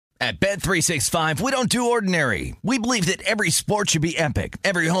At Bet365, we don't do ordinary. We believe that every sport should be epic.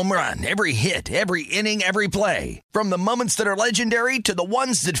 Every home run, every hit, every inning, every play. From the moments that are legendary to the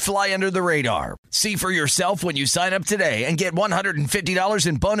ones that fly under the radar. See for yourself when you sign up today and get $150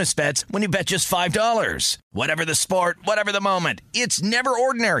 in bonus bets when you bet just $5. Whatever the sport, whatever the moment, it's never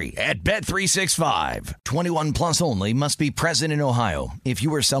ordinary at Bet365. 21 plus only. Must be present in Ohio. If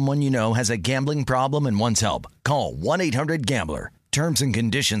you or someone you know has a gambling problem and wants help, call 1-800-GAMBLER. Terms and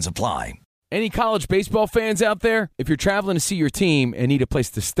conditions apply. Any college baseball fans out there? If you're traveling to see your team and need a place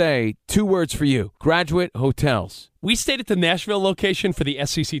to stay, 2 words for you: Graduate Hotels. We stayed at the Nashville location for the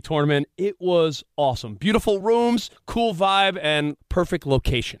SEC tournament. It was awesome. Beautiful rooms, cool vibe, and perfect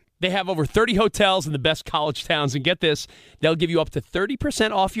location. They have over 30 hotels in the best college towns, and get this, they'll give you up to 30%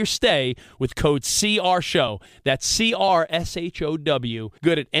 off your stay with code CRSHOW. That's CRSHOW.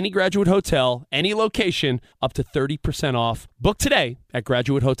 Good at any Graduate Hotel, any location, up to 30% off. Book today at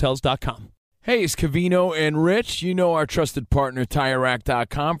graduatehotels.com. Hey, it's Covino and Rich. You know our trusted partner,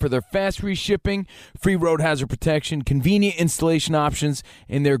 TireRack.com, for their fast reshipping, free road hazard protection, convenient installation options,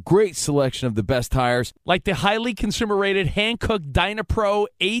 and their great selection of the best tires. Like the highly consumer-rated hand-cooked Dynapro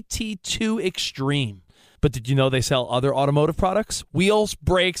AT2 Extreme. But did you know they sell other automotive products? Wheels,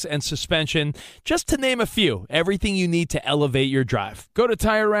 brakes, and suspension, just to name a few. Everything you need to elevate your drive. Go to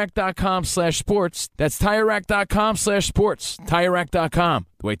TireRack.com/sports. That's TireRack.com/sports. TireRack.com,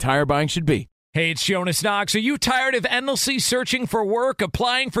 the way tire buying should be. Hey, it's Jonas Knox. Are you tired of endlessly searching for work,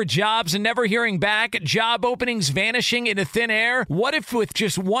 applying for jobs, and never hearing back? Job openings vanishing into thin air? What if with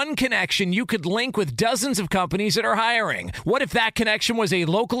just one connection, you could link with dozens of companies that are hiring? What if that connection was a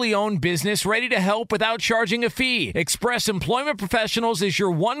locally owned business ready to help without charging a fee? Express Employment Professionals is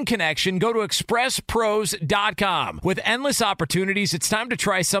your one connection. Go to expresspros.com. With endless opportunities, it's time to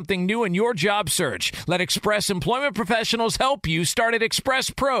try something new in your job search. Let Express Employment Professionals help you. Start at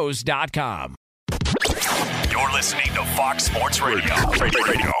expresspros.com. You're listening to Fox Sports Radio.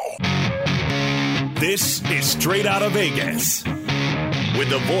 This is Straight Out of Vegas. With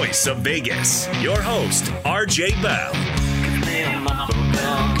the voice of Vegas, your host, RJ Bell. Give me a number,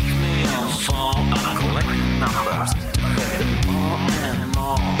 girl. Give me a phone. I collect numbers. More and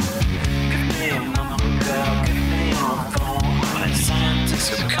more. Give me a number, girl. Give me a phone. I'm a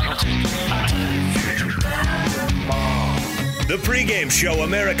scientist of counting. I The pregame show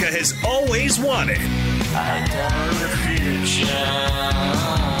America has always wanted. tell the future.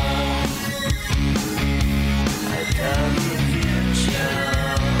 I tell the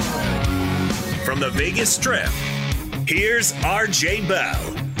future. From the Vegas Strip, here's RJ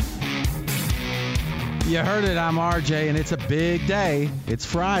Bell. You heard it, I'm RJ, and it's a big day. It's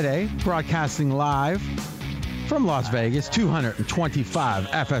Friday, broadcasting live from Las Vegas, 225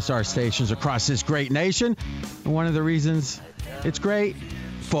 FSR stations across this great nation. And one of the reasons it's great,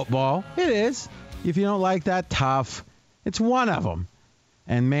 football. It is. If you don't like that, tough. It's one of them.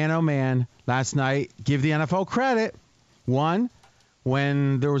 And man, oh man, last night, give the NFL credit. One,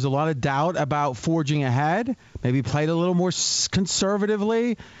 when there was a lot of doubt about forging ahead, maybe played a little more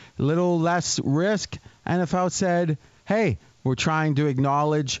conservatively, a little less risk. NFL said, hey, we're trying to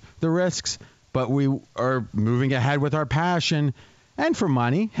acknowledge the risks, but we are moving ahead with our passion. And for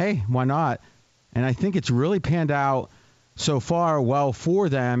money, hey, why not? And I think it's really panned out so far well for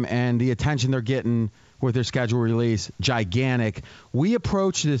them, and the attention they're getting with their schedule release, gigantic. We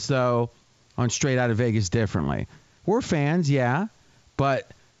approach this, though, on Straight Out of Vegas differently. We're fans, yeah, but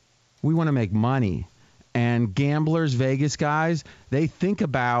we want to make money. And gamblers, Vegas guys, they think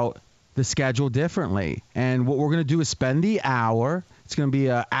about the schedule differently. And what we're going to do is spend the hour. It's going to be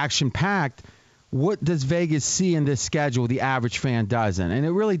action-packed. What does Vegas see in this schedule the average fan doesn't? And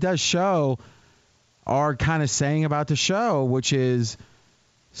it really does show our kind of saying about the show, which is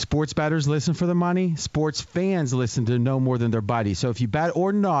sports bettors listen for the money. Sports fans listen to no more than their buddies. So if you bet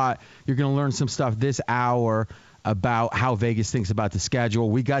or not, you're going to learn some stuff this hour about how Vegas thinks about the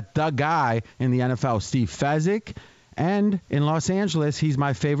schedule. We got the guy in the NFL, Steve Fezzik. And in Los Angeles, he's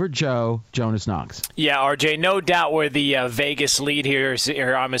my favorite Joe, Jonas Knox. Yeah, RJ, no doubt we're the Vegas lead here,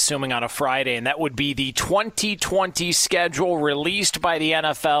 I'm assuming, on a Friday, and that would be the 2020 schedule released by the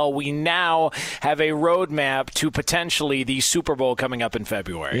NFL. We now have a roadmap to potentially the Super Bowl coming up in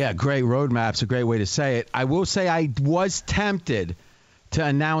February. Yeah, great roadmap's a great way to say it. I will say I was tempted to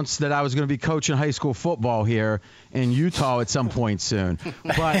announce that I was going to be coaching high school football here in Utah at some point soon.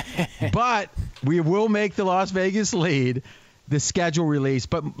 But we will make the Las Vegas lead, the schedule release.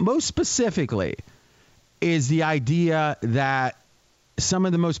 But most specifically is the idea that some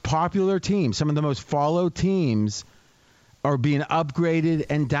of the most popular teams, some of the most followed teams are being upgraded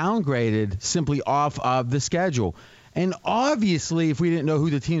and downgraded simply off of the schedule. And obviously, if we didn't know who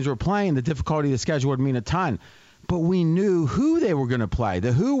the teams were playing, the difficulty of the schedule would mean a ton. But we knew who they were going to play.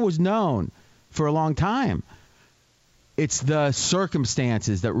 The who was known for a long time. It's the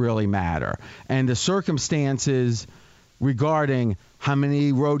circumstances that really matter. And the circumstances regarding how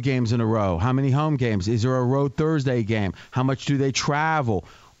many road games in a row, how many home games, is there a road Thursday game, how much do they travel,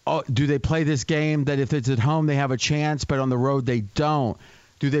 do they play this game that if it's at home they have a chance but on the road they don't,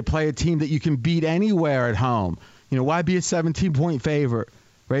 do they play a team that you can beat anywhere at home? Why be a 17-point favorite,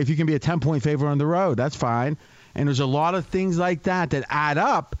 right? If you can be a 10-point favorite on the road, that's fine. And there's a lot of things like that add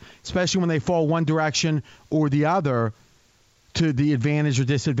up, especially when they fall one direction or the other to the advantage or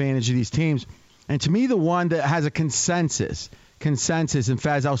disadvantage of these teams. And to me, the one that has a consensus, and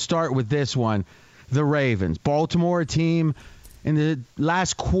Faz, I'll start with this one, the Ravens. Baltimore, a team in the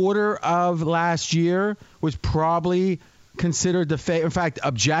last quarter of last year was probably considered the favorite. In fact,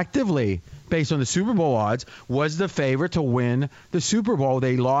 objectively, based on the Super Bowl odds, was the favorite to win the Super Bowl.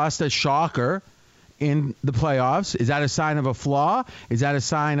 They lost a shocker in the playoffs. Is that a sign of a flaw? Is that a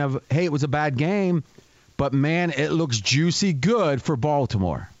sign of, hey, it was a bad game, but man, it looks juicy good for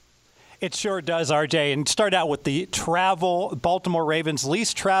Baltimore? It sure does, RJ. And start out with the travel. Baltimore Ravens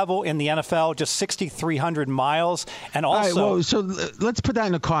least travel in the NFL, just 6,300 miles. And also, all right, so let's put that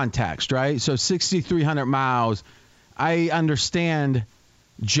into context, right? So 6,300 miles. I understand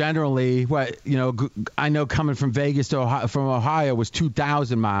generally I know coming from Vegas to Ohio, from Ohio was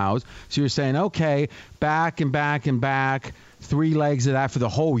 2,000 miles. So you're saying, okay, back and back and back, 3 legs of that for the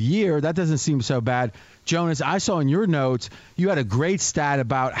whole year. That doesn't seem so bad. Jonas, I saw in your notes you had a great stat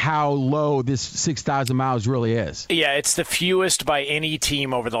about how low this 6,000 miles really is. Yeah, it's the fewest by any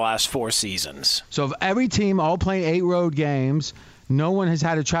team over the last 4 seasons. So of every team all playing 8 road games, no one has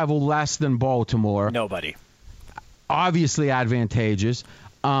had to travel less than Baltimore. Nobody. Obviously advantageous.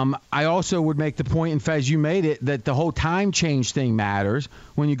 I also would make the point, and Fez, you made it, that the whole time change thing matters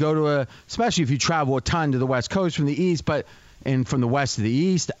when you go to especially if you travel a ton to the West Coast from the East, and from the West to the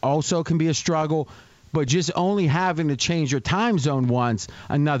East also can be a struggle. But just only having to change your time zone once,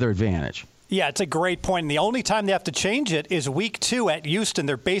 another advantage. Yeah, it's a great point. And the only time they have to change it is week 2 at Houston.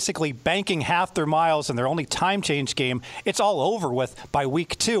 They're basically banking half their miles in their only time change game. It's all over with by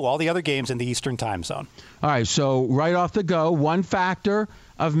week 2, all the other games in the Eastern time zone. All right, so right off the go, one factor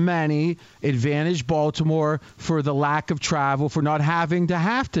of many advantage Baltimore for the lack of travel, for not having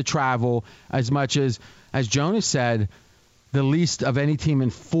to travel as much as Jonas said, the least of any team in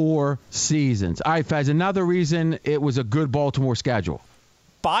 4 seasons. All right, Faz, another reason it was a good Baltimore schedule.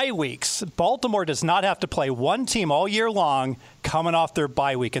 Bye weeks. Baltimore does not have to play one team all year long coming off their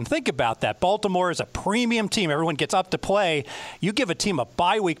bye week. And think about that. Baltimore is a premium team. Everyone gets up to play. You give a team a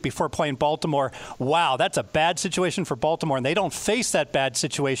bye week before playing Baltimore. Wow, that's a bad situation for Baltimore. And they don't face that bad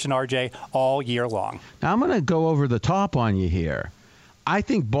situation, RJ, all year long. Now, I'm going to go over the top on you here. I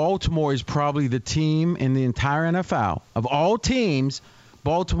think Baltimore is probably the team in the entire NFL. Of all teams,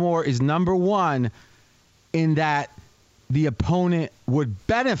 Baltimore is number 1 in that the opponent would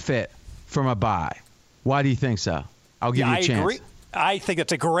benefit from a bye. Why do you think so? I'll give you a chance. Agree. I think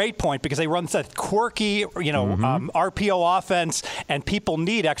it's a great point because they run that quirky, RPO offense, and people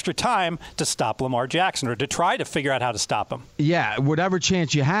need extra time to stop Lamar Jackson or to try to figure out how to stop him. Yeah, whatever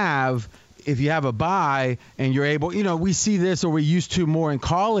chance you have, if you have a bye and you're able, we see this, or we used to more in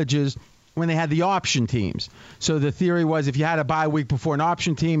colleges when they had the option teams. So the theory was if you had a bye week before an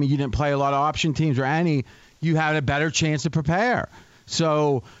option team and you didn't play a lot of option teams or any, you had a better chance to prepare.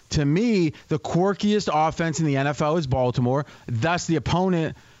 So to me, the quirkiest offense in the NFL is Baltimore. Thus, the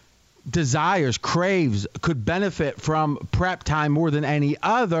opponent craves, could benefit from prep time more than any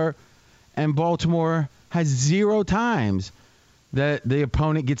other. And Baltimore has 0 times that the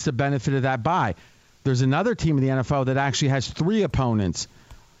opponent gets the benefit of that bye. There's another team in the NFL that actually has 3 opponents,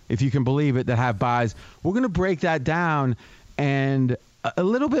 if you can believe it, that have byes. We're going to break that down and a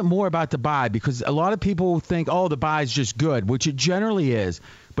little bit more about the bye, because a lot of people think, oh, the bye is just good, which it generally is,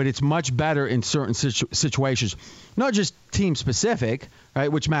 but it's much better in certain situations. Not just team specific,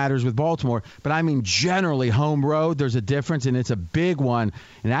 right, which matters with Baltimore, but I mean generally home road, there's a difference, and it's a big one,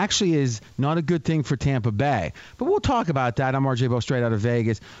 and actually is not a good thing for Tampa Bay. But we'll talk about that. I'm RJ Bo, straight out of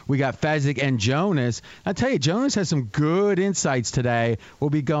Vegas. We got Fezzik and Jonas. I tell you, Jonas has some good insights today. We'll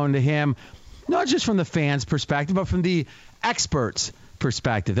be going to him, not just from the fans' perspective, but from the experts'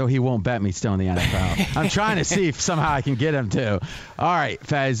 perspective, though he won't bet me still in the NFL. I'm trying to see if somehow I can get him to. All right,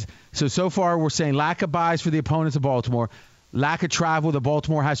 Fez. So far we're saying lack of buys for the opponents of Baltimore, lack of travel that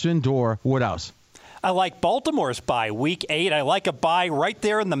Baltimore has to endure. What else? I like Baltimore's bye, Week 8. I like a bye right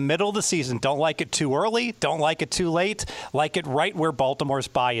there in the middle of the season. Don't like it too early. Don't like it too late. Like it right where Baltimore's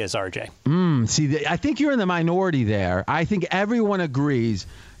bye is, RJ. See, I think you're in the minority there. I think everyone agrees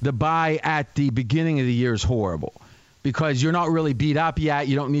the bye at the beginning of the year is horrible because you're not really beat up yet.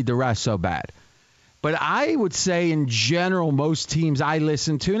 You don't need the rest so bad. But I would say in general, most teams I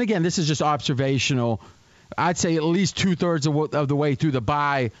listen to, and again, this is just observational, I'd say at least 2/3 of the way through the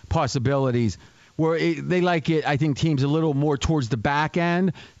bye possibilities, where they like it, I think, teams a little more towards the back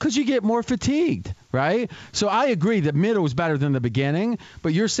end because you get more fatigued, right? So I agree the middle is better than the beginning,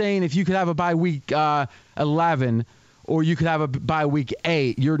 but you're saying if you could have a bye week 11 or you could have a bye week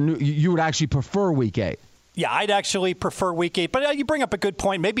 8, you would actually prefer week 8. Yeah, I'd actually prefer Week 8, but you bring up a good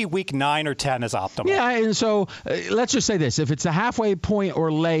point. Maybe Week 9 or 10 is optimal. Yeah, and so let's just say this. If it's a halfway point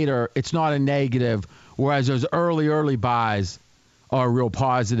or later, it's not a negative, whereas those early buys are a real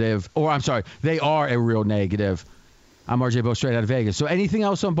positive. Or, I'm sorry, they are a real negative. I'm RJ Bo, straight out of Vegas. So anything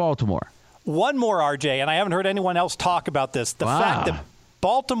else on Baltimore? One more, RJ, and I haven't heard anyone else talk about this. The fact that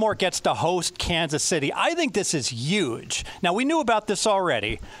Baltimore gets to host Kansas City, I think this is huge. Now, we knew about this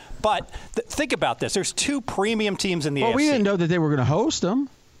already. But think about this. There's 2 premium teams in the AFC. Well, we didn't know that they were going to host them.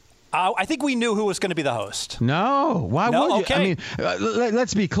 I think we knew who was going to be the host. No. Why would you? Okay. I mean,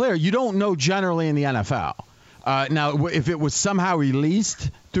 let's be clear. You don't know generally in the NFL. Now, if it was somehow released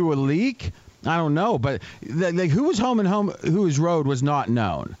through a leak, I don't know. But who was home and who was road was not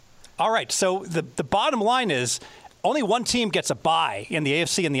known. All right. So the bottom line is only one team gets a bye in the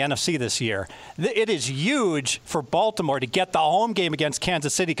AFC and the NFC this year. It is huge for Baltimore to get the home game against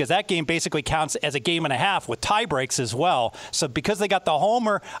Kansas City because that game basically counts as a game and a half with tie breaks as well. So because they got the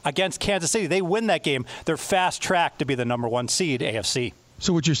homer against Kansas City, they win that game. They're fast-tracked to be the number 1 seed AFC.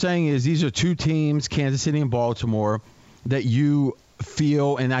 So what you're saying is these are 2 teams, Kansas City and Baltimore, that you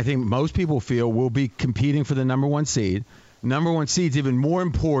feel, and I think most people feel, will be competing for the number 1 seed. Number 1 seed's even more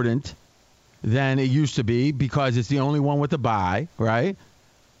important than it used to be because it's the only one with a bye, right?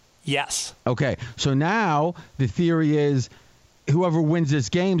 Yes. Okay, so now the theory is whoever wins this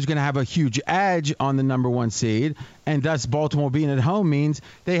game is going to have a huge edge on the number 1 seed, and thus Baltimore being at home means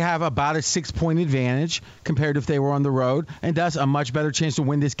they have about a 6-point advantage compared to if they were on the road, and thus a much better chance to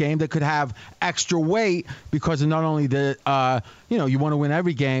win this game that could have extra weight because of not only the, you want to win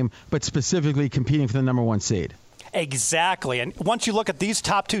every game, but specifically competing for the number 1 seed. Exactly. And once you look at these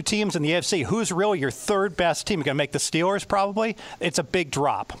top 2 teams in the AFC, who's really your third best team? You're going to make the Steelers probably? It's a big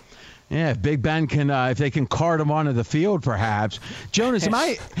drop. Yeah, if Big Ben can, if they can cart him onto the field, perhaps. Jonas, am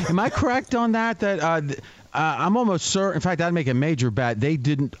I correct on that? I'm almost certain. In fact, I'd make a major bet. They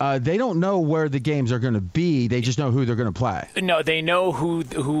don't know where the games are going to be. They just know who they're going to play. No, they know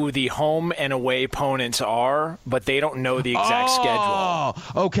who the home and away opponents are, but they don't know the exact schedule. Oh,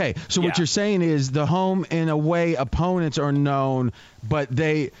 okay. So what you're saying is the home and away opponents are known, but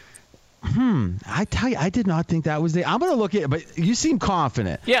they. I tell you, I did not think that was I'm going to look at it, but you seem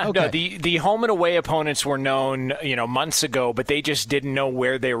confident. Yeah, okay. No, the home and away opponents were known, months ago, but they just didn't know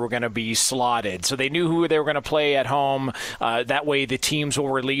where they were going to be slotted. So they knew who they were going to play at home. That way the teams will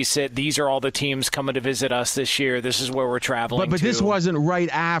release it. These are all the teams coming to visit us this year. This is where we're traveling But this wasn't right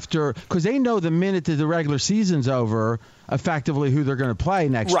after, because they know the minute that the regular season's over, effectively who they're going to play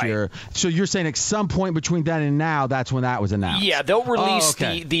next year. So you're saying at some point between then and now, that's when that was announced. Yeah, they'll release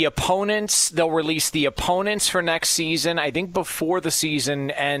the opponents. They'll release the opponents for next season, I think before the season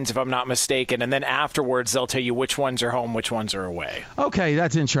ends, if I'm not mistaken. And then afterwards, they'll tell you which ones are home, which ones are away. Okay,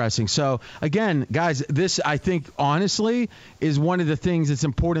 that's interesting. So, again, guys, this, I think, honestly, is one of the things that's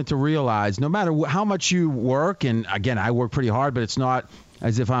important to realize. No matter how much you work, and, again, I work pretty hard, but it's not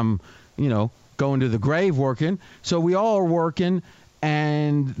as if I'm, going to the grave working. So we all are working,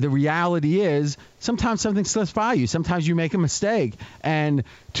 and the reality is sometimes something slips by you. Sometimes you make a mistake, and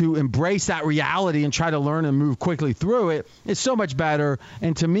to embrace that reality and try to learn and move quickly through it is so much better.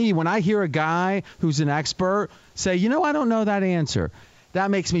 And to me, when I hear a guy who's an expert say, I don't know that answer, that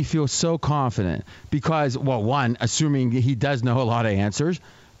makes me feel so confident because, well, one, assuming he does know a lot of answers,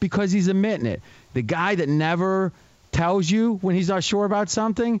 because he's admitting it. The guy that never tells you when he's not sure about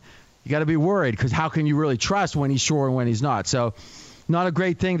something, you got to be worried because how can you really trust when he's sure and when he's not? So not a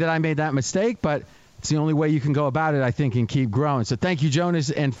great thing that I made that mistake, but it's the only way you can go about it, I think, and keep growing. So thank you, Jonas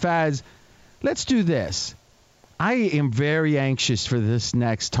and Fez. Let's do this. I am very anxious for this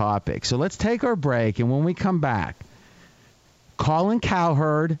next topic. So let's take our break, and when we come back, Colin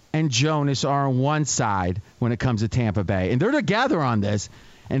Cowherd and Jonas are on one side when it comes to Tampa Bay, and they're together on this.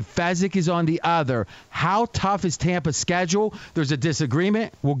 And Fezzik is on the other. How tough is Tampa's schedule? There's a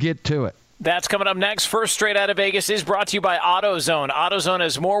disagreement. We'll get to it. That's coming up next. First Straight Out of Vegas is brought to you by AutoZone. AutoZone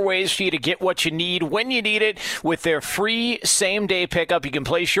has more ways for you to get what you need when you need it with their free same-day pickup. You can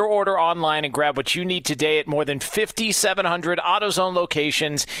place your order online and grab what you need today at more than 5,700 AutoZone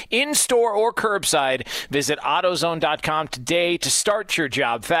locations, in-store or curbside. Visit AutoZone.com today to start your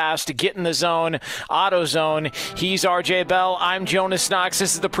job fast. To get in the zone, AutoZone. He's RJ Bell. I'm Jonas Knox.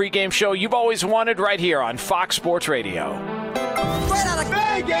 This is the pregame show you've always wanted right here on Fox Sports Radio. Straight Out of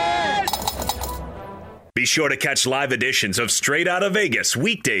Vegas! Be sure to catch live editions of Straight Out of Vegas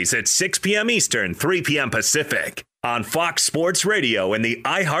weekdays at 6 p.m. Eastern, 3 p.m. Pacific on Fox Sports Radio and the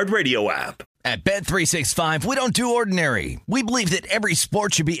iHeartRadio app. At Bet365, we don't do ordinary. We believe that every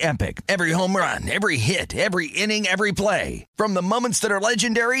sport should be epic. Every home run, every hit, every inning, every play. From the moments that are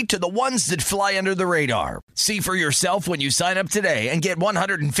legendary to the ones that fly under the radar. See for yourself when you sign up today and get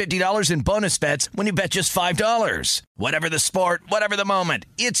 $150 in bonus bets when you bet just $5. Whatever the sport, whatever the moment,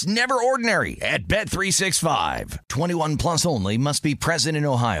 it's never ordinary at Bet365. 21 plus only. Must be present in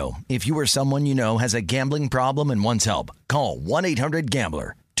Ohio. If you or someone you know has a gambling problem and wants help, call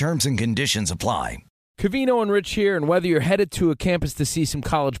 1-800-GAMBLER. Terms and conditions apply. Covino and Rich here, and whether you're headed to a campus to see some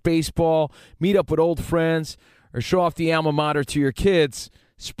college baseball, meet up with old friends, or show off the alma mater to your kids,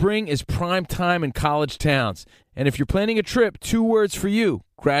 spring is prime time in college towns. And if you're planning a trip, 2 words for you: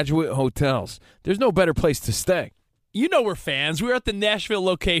 Graduate Hotels. There's no better place to stay. You know we're fans. We were at the Nashville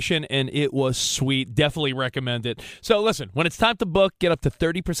location, and it was sweet. Definitely recommend it. So listen, when it's time to book, get up to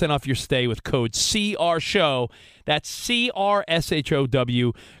 30% off your stay with code CRSHOW. That's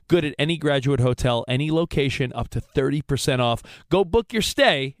CRSHOW. Good at any Graduate Hotel, any location, up to 30% off. Go book your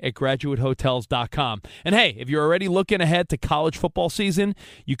stay at graduatehotels.com. And hey, if you're already looking ahead to college football season,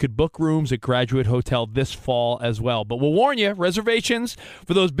 you could book rooms at Graduate Hotel this fall as well. But we'll warn you, reservations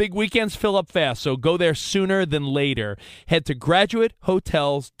for those big weekends fill up fast, so go there sooner than later. Head to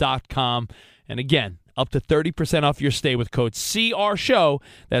graduatehotels.com. And again, up to 30% off your stay with code CRSHOW.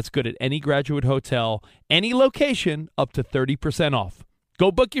 That's good at any Graduate Hotel, any location, up to 30% off.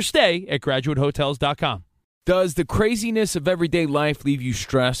 Go book your stay at graduatehotels.com. Does the craziness of everyday life leave you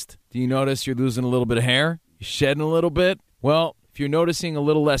stressed? Do you notice you're losing a little bit of hair? You're shedding a little bit? Well, if you're noticing a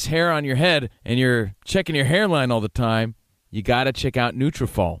little less hair on your head and you're checking your hairline all the time, you got to check out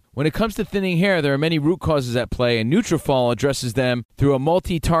Nutrafol. When it comes to thinning hair, there are many root causes at play, and Nutrafol addresses them through a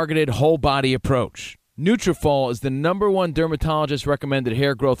multi-targeted whole-body approach. Nutrafol is the #1 dermatologist-recommended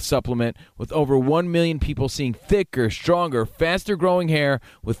hair growth supplement, with over 1 million people seeing thicker, stronger, faster-growing hair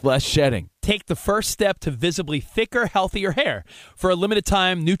with less shedding. Take the first step to visibly thicker, healthier hair. For a limited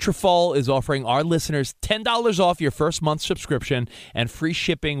time, Nutrafol is offering our listeners $10 off your first month subscription and free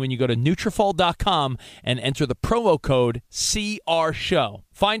shipping when you go to Nutrafol.com and enter the promo code CRSHOW.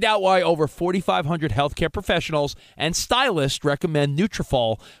 Find out why over 4,500 healthcare professionals and stylists recommend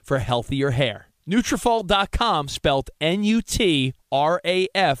Nutrafol for healthier hair. Nutrafol.com, spelled Nutrafol.com,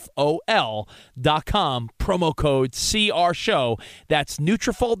 promo code CRSHOW. That's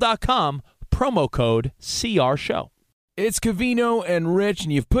Nutrafol.com, promo code CRSHOW. It's Covino and Rich,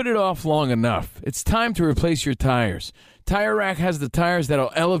 and you've put it off long enough. It's time to replace your tires. Tire Rack has the tires that'll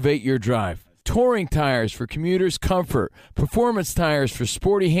elevate your drive. Touring tires for commuters' comfort, performance tires for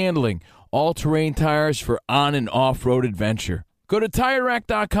sporty handling, all-terrain tires for on- and off-road adventure. Go to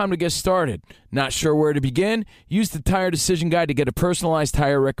TireRack.com to get started. Not sure where to begin? Use the Tire Decision Guide to get a personalized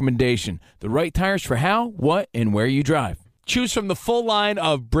tire recommendation. The right tires for how, what, and where you drive. Choose from the full line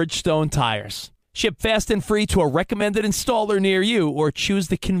of Bridgestone tires. Ship fast and free to a recommended installer near you, or choose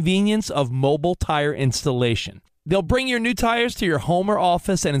the convenience of mobile tire installation. They'll bring your new tires to your home or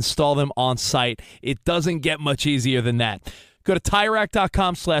office and install them on site. It doesn't get much easier than that. Go to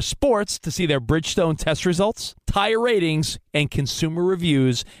TireRack.com/sports to see their Bridgestone test results, tire ratings, and consumer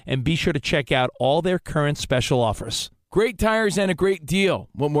reviews, and be sure to check out all their current special offers. Great tires and a great deal.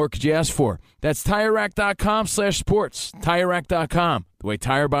 What more could you ask for? That's TireRack.com/sports. TireRack.com, the way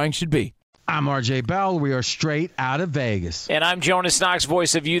tire buying should be. I'm RJ Bell. We are straight out of Vegas. And I'm Jonas Knox,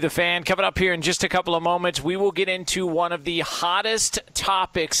 voice of You, the fan. Coming up here in just a couple of moments, we will get into one of the hottest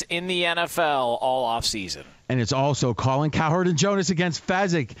topics in the NFL all offseason. And it's also Colin Cowherd and Jonas against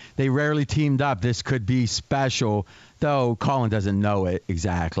Fezzik. They rarely teamed up. This could be special, though Colin doesn't know it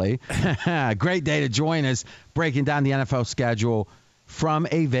exactly. Great day to join us, breaking down the NFL schedule from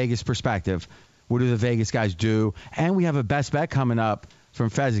a Vegas perspective. What do the Vegas guys do? And we have a best bet coming up from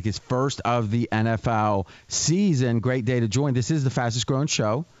Fezzik. It's first of the NFL season. Great day to join. This is the fastest growing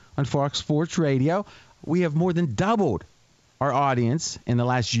show on Fox Sports Radio. We have more than doubled our audience in the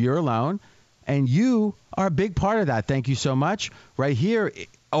last year alone. And you are a big part of that. Thank you so much. Right here.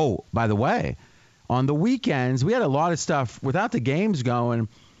 Oh, by the way, on the weekends, we had a lot of stuff without the games going.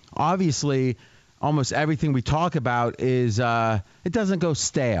 obviously almost everything we talk about is it doesn't go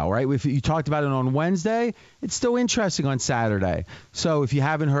stale, right? If you talked about it on Wednesday, it's still interesting on Saturday. So if you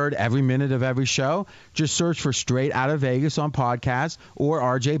haven't heard every minute of every show, just search for Straight Out of Vegas on podcast or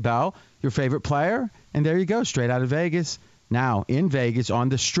RJ Bell, your favorite player, and there you go, Straight Out of Vegas. Now in Vegas on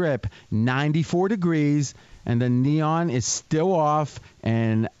the Strip, 94 degrees. And the neon is still off,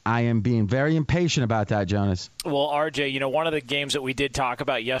 and I am being very impatient about that, Jonas. Well, RJ, one of the games that we did talk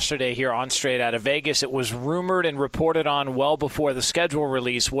about yesterday here on Straight Out of Vegas, it was rumored and reported on well before the schedule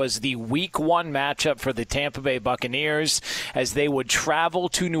release, was the Week 1 matchup for the Tampa Bay Buccaneers as they would travel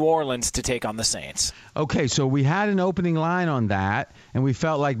to New Orleans to take on the Saints. Okay, so we had an opening line on that, and we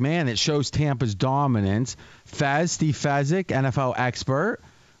felt like, man, it shows Tampa's dominance. Steve Fezzik, NFL expert.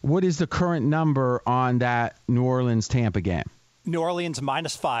 What is the current number on that New Orleans-Tampa game? New Orleans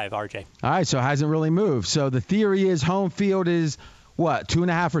 -5, RJ. All right, so it hasn't really moved. So the theory is home field is, what,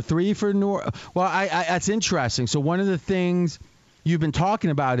 2.5 or 3 for New Orleans? Well, that's interesting. So one of the things you've been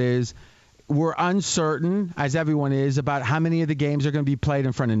talking about is we're uncertain, as everyone is, about how many of the games are going to be played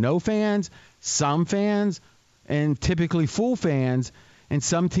in front of no fans, some fans, and typically full fans. And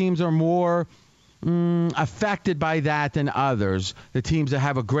some teams are more affected by that than others. The teams that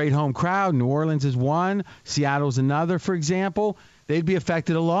have a great home crowd, New Orleans is one, Seattle's another, for example, they'd be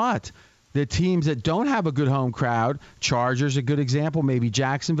affected a lot. The teams that don't have a good home crowd, Chargers a good example, maybe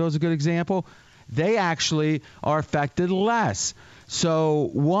Jacksonville's a good example, they actually are affected less.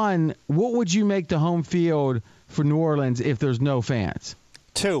 So, one, what would you make the home field for New Orleans if there's no fans?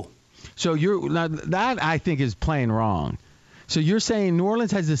 2. So that I think is plain wrong. So you're saying New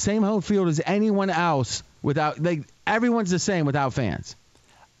Orleans has the same home field as anyone else without everyone's the same without fans?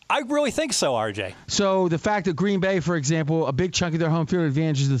 I really think so, RJ. So the fact that Green Bay, for example, a big chunk of their home field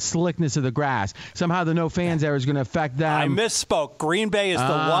advantage is the slickness of the grass. Somehow the no fans era is going to affect them. I misspoke. Green Bay is the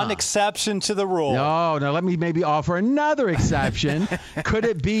one exception to the rule. No, let me maybe offer another exception. Could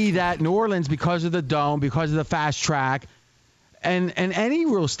it be that New Orleans, because of the dome, because of the fast track, and any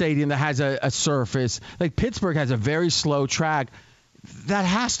real stadium that has a surface, like Pittsburgh has a very slow track, that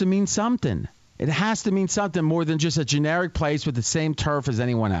has to mean something. It has to mean something more than just a generic place with the same turf as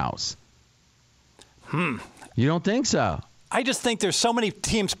anyone else. You don't think so? I just think there's so many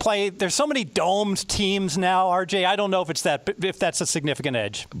teams there's so many domed teams now, RJ. I don't know if that's a significant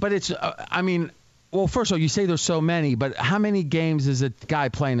edge. But it's, well, first of all, you say there's so many, but how many games is a guy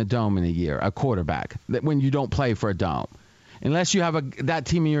playing a dome in a year, a quarterback, when you don't play for a dome? Unless you have that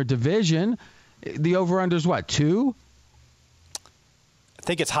team in your division, the over-under is what, 2? I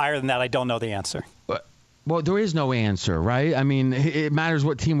think it's higher than that. I don't know the answer. Well, there is no answer, right? I mean, it matters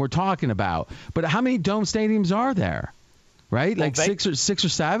what team we're talking about. But how many dome stadiums are there, right? Well, like 6 or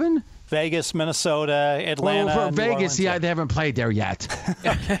 7? Vegas, Minnesota, Atlanta. Well, for Vegas, they haven't played there yet.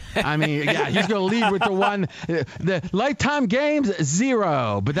 I mean, he's going to lead with the one. The lifetime games,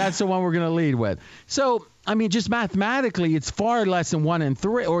 0, but that's the one we're going to lead with. So, I mean, just mathematically, it's far less than 1 and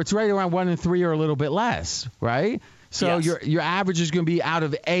 3, or it's right around 1 and 3 or a little bit less, right? So yes. your average is going to be out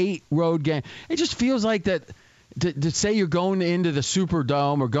of 8 road games. It just feels like that to say you're going into the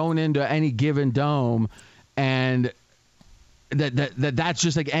Superdome or going into any given dome and that's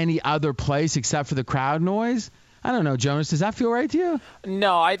just like any other place except for the crowd noise. I don't know, Jonas. Does that feel right to you?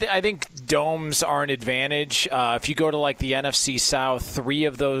 No, I think domes are an advantage. If you go to like the NFC South, 3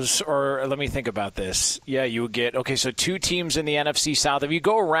 of those, or let me think about this. Yeah, you would get, so 2 teams in the NFC South. If you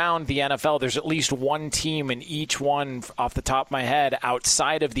go around the NFL, there's at least 1 team in each one, off the top of my head,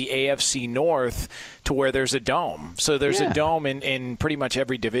 outside of the AFC North to where there's a dome. So there's a dome in pretty much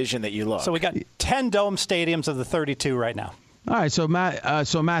every division that you look. So we got 10 dome stadiums of the 32 right now. All right, so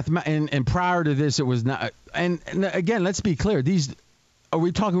and prior to this, it was not. And again, let's be clear. Are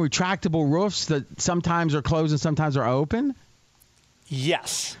we talking retractable roofs that sometimes are closed and sometimes are open?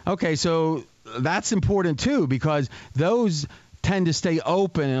 Yes. Okay, so that's important too because those tend to stay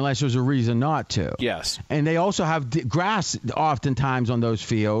open unless there's a reason not to. Yes. And they also have grass oftentimes on those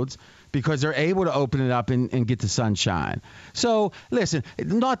fields because they're able to open it up and get the sunshine. So, listen,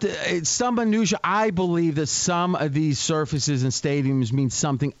 it's some unusual. I believe that some of these surfaces and stadiums mean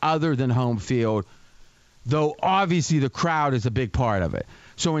something other than home field, though obviously the crowd is a big part of it.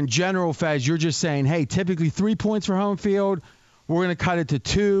 So, in general, Fez, you're just saying, hey, typically 3 points for home field. We're going to cut it to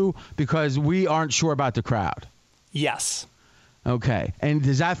 2 because we aren't sure about the crowd. Yes. Okay. And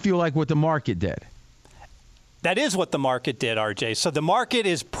does that feel like what the market did? That is what the market did, RJ. So the market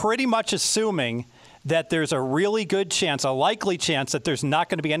is pretty much assuming that there's a really good chance, a likely chance, that there's not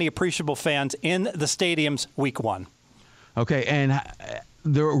going to be any appreciable fans in the stadiums week 1. Okay, and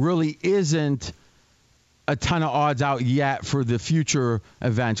there really isn't a ton of odds out yet for the future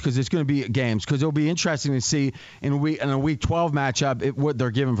events because it's going to be games. Because it'll be interesting to see in a week 12 matchup what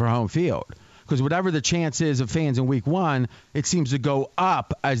they're given for home field. Because whatever the chance is of fans in week 1, it seems to go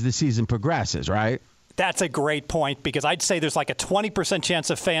up as the season progresses, right? That's a great point because I'd say there's like a 20% chance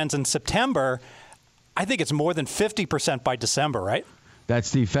of fans in September. I think it's more than 50% by December, right? That's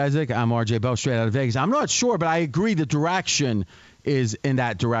Steve Fezzik. I'm RJ Bell, straight out of Vegas. I'm not sure, but I agree the direction is in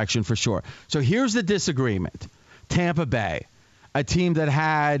that direction for sure. So here's the disagreement. Tampa Bay, a team that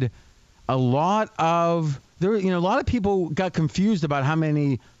had a lot of people got confused about how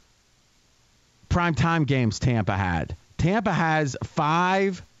many primetime games Tampa had. Tampa has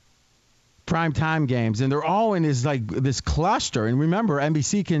 5 primetime games, and they're all in this cluster. And remember,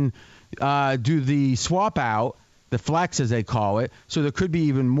 NBC can do the swap out, the flex as they call it, so there could be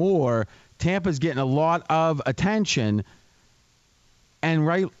even more. Tampa's getting a lot of attention. And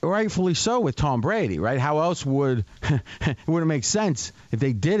rightfully so with Tom Brady, right? How else would it wouldn't make sense if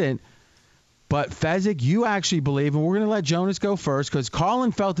they didn't? But Fezzik, you actually believe, and we're going to let Jonas go first because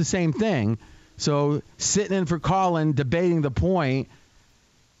Colin felt the same thing. So sitting in for Colin, debating the point,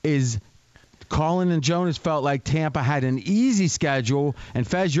 is Colin and Jonas felt like Tampa had an easy schedule. And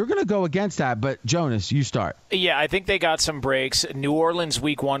Fez, you're going to go against that. But Jonas, you start. Yeah, I think they got some breaks. New Orleans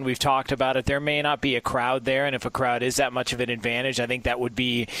week 1, we've talked about it. There may not be a crowd there, and if a crowd is that much of an advantage, I think that would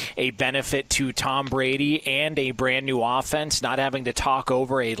be a benefit to Tom Brady and a brand new offense, not having to talk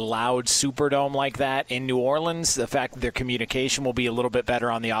over a loud Superdome like that in New Orleans. The fact that their communication will be a little bit better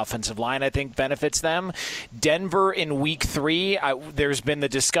on the offensive line, I think, benefits them. Denver in week 3, there's been the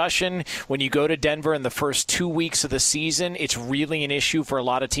discussion when you go to Denver in the first 2 weeks of the season, it's really an issue for a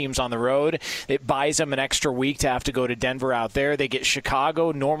lot of teams on the road. It buys them an extra week to have to go to Denver out there. They get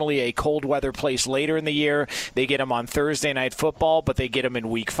Chicago, normally a cold weather place later in the year. They get them on Thursday Night Football, but they get them in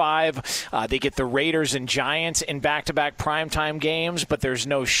week 5. They get the Raiders and Giants in back-to-back primetime games, but there's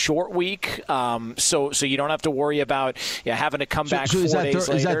no short week, so you don't have to worry about having to come back 4 days later.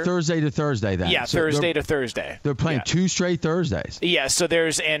 Is that Thursday to Thursday then? Yeah, so Thursday to Thursday. They're playing 2 straight Thursdays. Yeah, so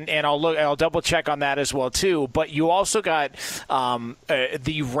there's and I'll double check on that as well too. But you also got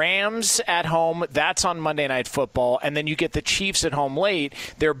the Rams at home. That's on Monday Night Football, and then you get the Chiefs at home late.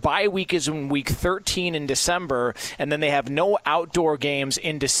 Their bye week is in week 13 in December, and then they have no outdoor games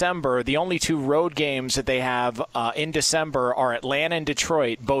in December. The only 2 road games that they have in December are Atlanta and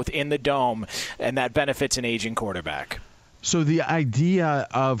Detroit, both in the Dome, and that benefits an aging quarterback. So the idea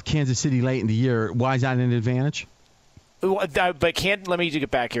of Kansas City late in the year, why is that an advantage? But let me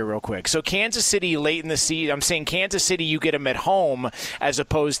get back here real quick. So Kansas City late in the season, I'm saying Kansas City, you get them at home as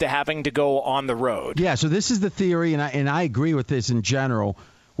opposed to having to go on the road. Yeah, so this is the theory, and I agree with this in general,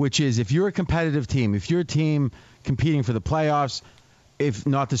 which is if you're a competitive team, if you're a team competing for the playoffs, if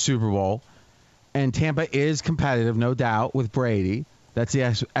not the Super Bowl, and Tampa is competitive, no doubt, with Brady, that's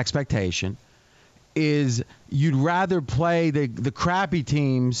the expectation, is you'd rather play the crappy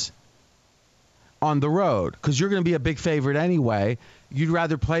teams on the road because you're going to be a big favorite anyway. You'd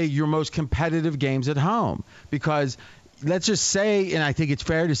rather play your most competitive games at home because let's just say, and I think it's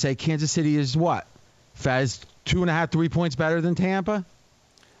fair to say, Kansas City is what? Fez, 2.5, 3 points better than Tampa?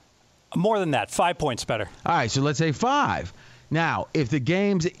 More than that, 5 points better. All right, so let's say 5. Now, if the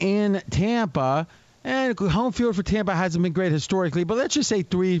game's in Tampa, and home field for Tampa hasn't been great historically, but let's just say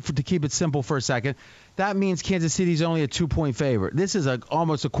 3 to keep it simple for a second. That means Kansas City's only a 2-point favorite. This is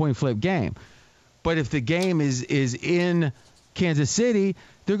almost a coin flip game. But if the game is in Kansas City,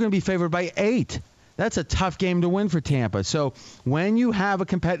 they're going to be favored by 8. That's a tough game to win for Tampa. So when you have a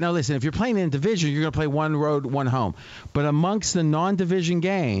competitive – now listen, if you're playing in division, you're going to play 1 road, 1 home. But amongst the non-division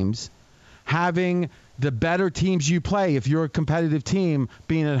games, having the better teams you play, if you're a competitive team,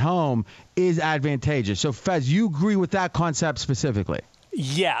 being at home is advantageous. So, Fez, you agree with that concept specifically?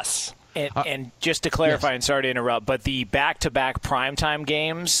 Yes. And just to clarify, and sorry to interrupt, but the back-to-back primetime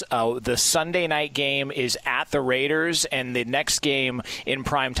games, the Sunday night game is at the Raiders, and the next game in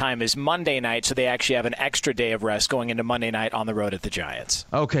primetime is Monday night, so they actually have an extra day of rest going into Monday night on the road at the Giants.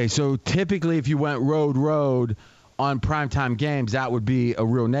 Okay, so typically if you went road on primetime games, that would be a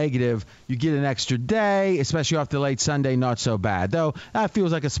real negative. You get an extra day, especially off the late Sunday, not so bad. Though that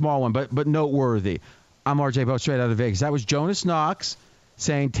feels like a small one, but noteworthy. I'm RJ Bell, straight out of Vegas. That was Jonas Knox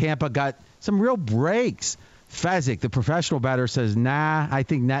saying Tampa got some real breaks. Fezzik, the professional bettor, says, nah, I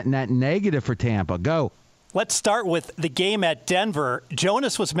think net negative for Tampa. Go. Let's start with the game at Denver.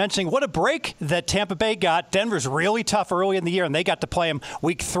 Jonas was mentioning what a break that Tampa Bay got. Denver's really tough early in the year, and they got to play them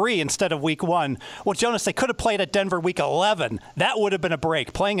week 3 instead of week 1. Well, Jonas, they could have played at Denver week 11. That would have been a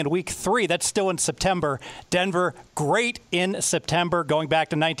break. Playing in week 3, that's still in September. Denver, great in September, going back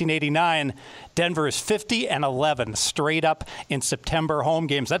to 1989. Denver is 50-11 straight up in September home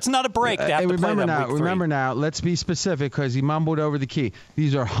games. That's not a break. To have to play them week 3. Remember now, let's be specific because he mumbled over the key.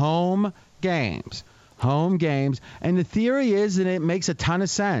 These are home games. Home games. And the theory is, and it makes a ton of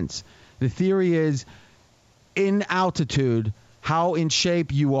sense, the theory is in altitude, how in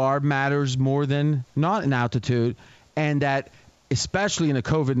shape you are matters more than not in altitude, and that especially in a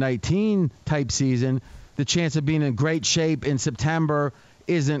COVID-19 type season, the chance of being in great shape in September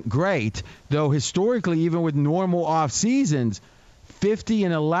isn't great, though historically, even with normal off seasons,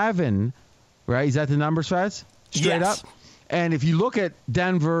 50-11, right? Is that the numbers, Fez? Straight yes. up? And if you look at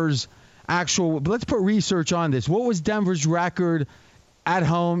Denver's let's put research on this. What was Denver's record at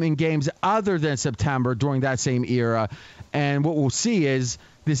home in games other than September during that same era? And what we'll see is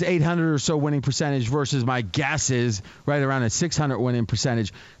this 800 or so winning percentage versus my guess is right around a 600 winning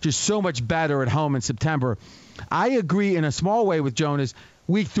percentage. Just so much better at home in September. I agree in a small way with Jonas.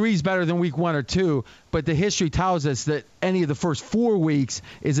 Week 3 is better than week 1 or 2, but the history tells us that any of the first 4 weeks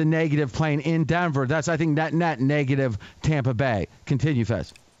is a negative playing in Denver. That's, I think, net negative Tampa Bay. Continue,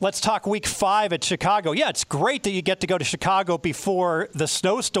 Fez. Let's talk week 5 at Chicago. Yeah, it's great that you get to go to Chicago before the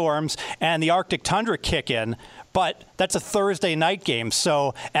snowstorms and the Arctic tundra kick in, but that's a Thursday night game.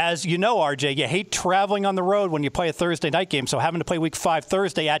 So as you know, RJ, you hate traveling on the road when you play a Thursday night game. So having to play week 5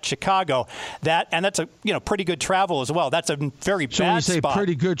 Thursday at Chicago, that's a pretty good travel as well. That's a very bad spot. So when you say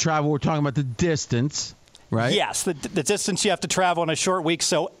pretty good travel, we're talking about the distance, right? Yes, the distance you have to travel in a short week.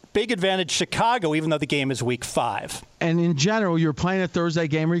 So big advantage Chicago, even though the game is week 5. And in general, you're playing a Thursday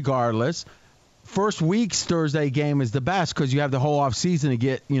game regardless. First week's Thursday game is the best because you have the whole off season to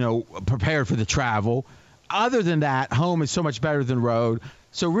get, prepared for the travel. Other than that, home is so much better than road.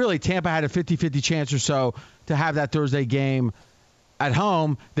 So really, Tampa had a 50-50 chance or so to have that Thursday game at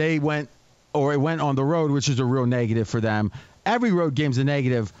home. It went on the road, which is a real negative for them. Every road game's a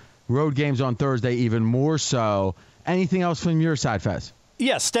negative. Road games on Thursday even more so. Anything else from your side, Fez?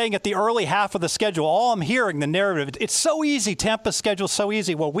 Yeah, staying at the early half of the schedule. All I'm hearing, the narrative, it's so easy. Tampa's schedule's so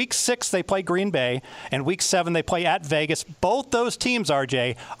easy. Well, week 6, they play Green Bay, and week 7, they play at Vegas. Both those teams,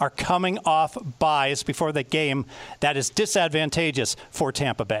 RJ, are coming off byes before the game. That is disadvantageous for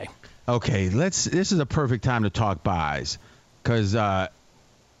Tampa Bay. Okay, this is a perfect time to talk byes because they're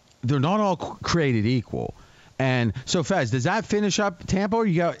not all created equal. And so, Fez, does that finish up Tampa? Or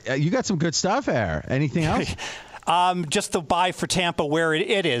you got some good stuff there. Anything else? Just the buy for Tampa where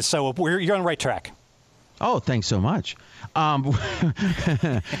it is. So you're on the right track. Oh, thanks so much.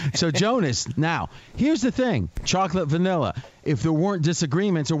 So, Jonas, now, here's the thing. Chocolate vanilla. If there weren't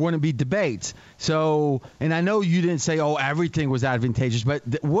disagreements, there wouldn't be debates. So, and I know you didn't say, everything was advantageous, but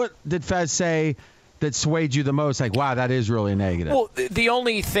what did Fez say that swayed you the most? Like, wow, that is really negative. Well, the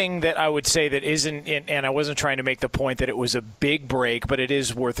only thing that I would say that isn't, and I wasn't trying to make the point that it was a big break, but it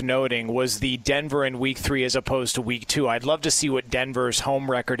is worth noting, was the Denver in week 3 as opposed to week 2. I'd love to see what Denver's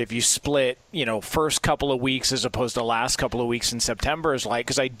home record, if you split, first couple of weeks as opposed to last couple of weeks in September is like,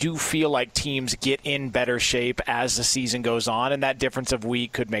 because I do feel like teams get in better shape as the season goes on, and that difference of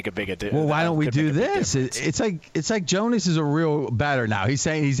week could make a big difference. Well, why don't we do this? It's like Jonas is a real better now. He's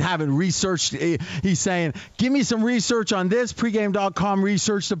saying he's having researched. He's saying, give me some research on this, pregame.com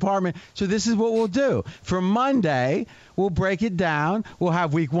research department. So this is what we'll do. For Monday, we'll break it down. We'll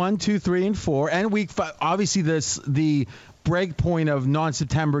have week 1, 2, 3, and 4. And week 5, obviously the break point of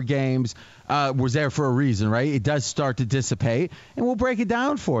non-September games was there for a reason, right? It does start to dissipate. And we'll break it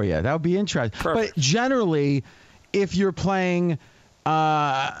down for you. That would be interesting. Perfect. But generally, if you're playing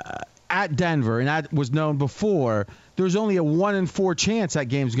at Denver, and that was known before, there's only a 1 in 4 chance that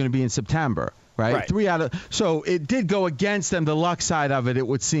game's going to be in September. Right? 3 out of so it did go against them, the luck side of it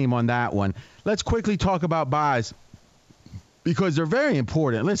would seem on that one. Let's quickly talk about buys because they're very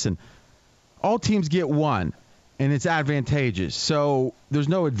important. Listen, all teams get one, and it's advantageous. So there's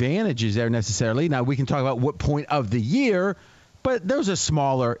no advantages there necessarily. Now, we can talk about what point of the year, but those are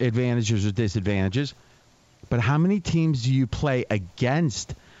smaller advantages or disadvantages. But how many teams do you play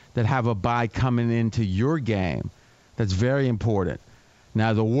against that have a bye coming into your game? That's very important.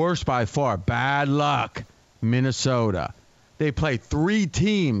 Now, the worst by far, bad luck, Minnesota. They play 3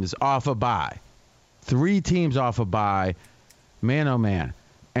 teams off a bye. 3 teams off a bye. Man, oh, man.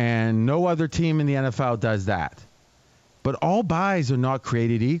 And no other team in the NFL does that. But all byes are not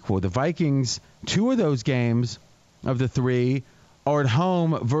created equal. The Vikings, 2 of those games of the 3 are at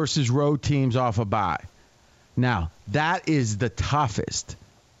home versus road teams off a bye. Now, that is the toughest.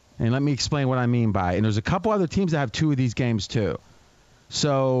 And let me explain what I mean by it. And there's a couple other teams that have 2 of these games too.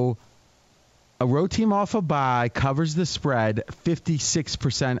 So a road team off a bye covers the spread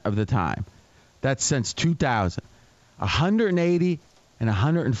 56% of the time. That's since 2000. 180 and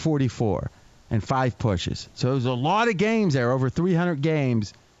 144 and 5 pushes. So there's a lot of games there, over 300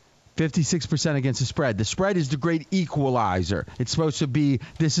 games, 56% against the spread. The spread is the great equalizer. It's supposed to be,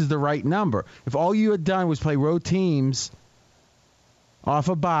 this is the right number. If all you had done was play road teams off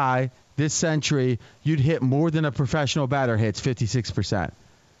a bye this century, you'd hit more than a professional batter hits, 56%.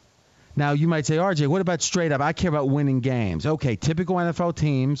 Now, you might say, RJ, what about straight up? I care about winning games. Okay, typical NFL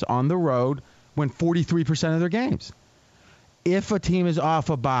teams on the road win 43% of their games. If a team is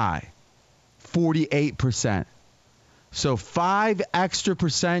off a bye, 48%. So 5 extra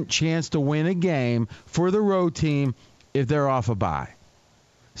percent chance to win a game for the road team if they're off a bye.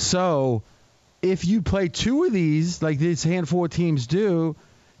 So if you play 2 of these, like this handful of teams do,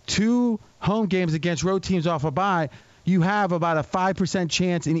 2 home games against road teams off a bye, you have about a 5%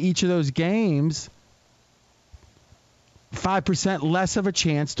 chance in each of those games, 5% less of a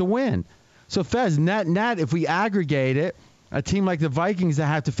chance to win. So Fez, net, if we aggregate it, a team like the Vikings that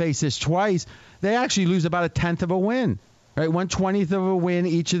have to face this twice, they actually lose about a 1/10 of a win, right? 1/20 of a win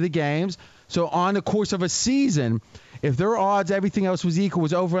each of the games. So on the course of a season, if their odds, everything else was equal,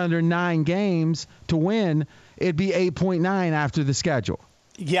 was over under 9 games to win, it'd be 8.9 after the schedule.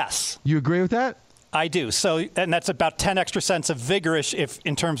 Yes. You agree with that? I do. So, and that's about 10 extra cents of vigorish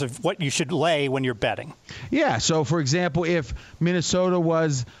in terms of what you should lay when you're betting. Yeah. So, for example, if Minnesota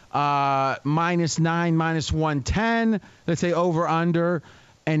was -9, -110, let's say over under,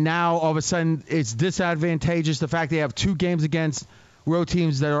 and now all of a sudden it's disadvantageous, the fact they have 2 games against road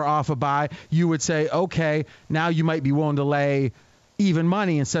teams that are off a bye, you would say, okay, now you might be willing to lay even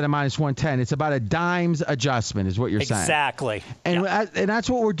money instead of -110. It's about a dimes adjustment is what you're saying. Exactly. And that's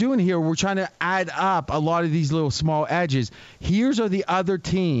what we're doing here. We're trying to add up a lot of these little small edges. Here's are the other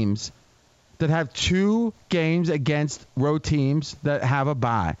teams that have 2 games against road teams that have a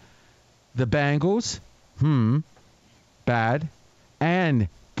bye. The Bengals, bad. And,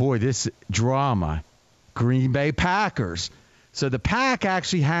 boy, this drama, Green Bay Packers. So the Pack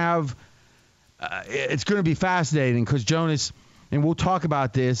actually have it's going to be fascinating because Jonas, and we'll talk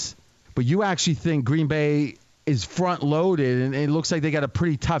about this, but you actually think Green Bay is front-loaded, and it looks like they got a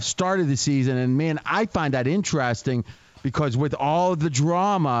pretty tough start of the season. And, man, I find that interesting because with all the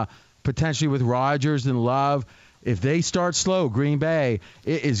drama, potentially with Rodgers and Love, if they start slow, Green Bay,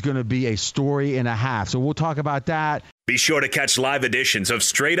 it is going to be a story and a half. So we'll talk about that. Be sure to catch live editions of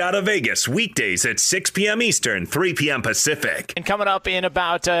Straight Outta Vegas weekdays at 6 p.m. Eastern, 3 p.m. Pacific. And coming up in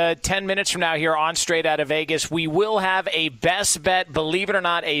about 10 minutes from now here on Straight Outta Vegas, we will have a best bet, believe it or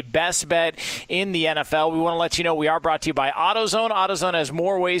not, a best bet in the NFL. We want to let you know we are brought to you by AutoZone. AutoZone has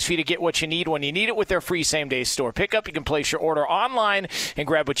more ways for you to get what you need when you need it with their free same-day store pickup. You can place your order online and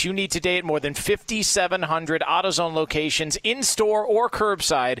grab what you need today at more than 5,700 AutoZone locations in-store or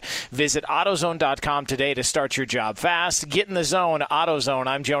curbside. Visit AutoZone.com today to start your job fast. Get in the zone, AutoZone.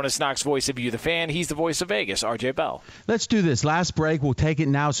 I'm Jonas Knox, voice of You, the fan. He's the voice of Vegas, RJ Bell. Let's do this. Last break. We'll take it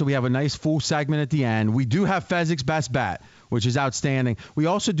now so we have a nice full segment at the end. We do have Fezzik's best bet, which is outstanding. We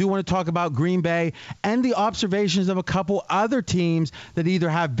also do want to talk about Green Bay and the observations of a couple other teams that either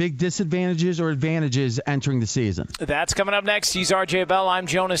have big disadvantages or advantages entering the season. That's coming up next. He's RJ Bell. I'm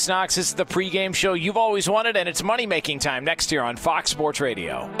Jonas Knox. This is the pregame show you've always wanted, and it's money-making time next year on Fox Sports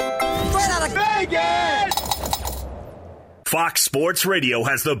Radio. Straight out of Vegas! Fox Sports Radio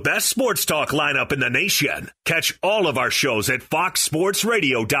has the best sports talk lineup in the nation. Catch all of our shows at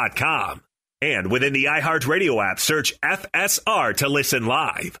foxsportsradio.com. And within the iHeartRadio app, search FSR to listen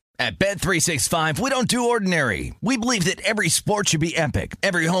live. At Bet365, we don't do ordinary. We believe that every sport should be epic.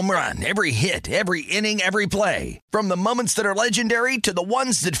 Every home run, every hit, every inning, every play. From the moments that are legendary to the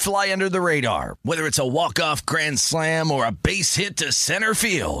ones that fly under the radar. Whether it's a walk-off grand slam or a base hit to center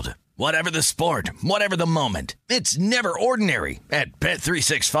field. Whatever the sport, whatever the moment, it's never ordinary at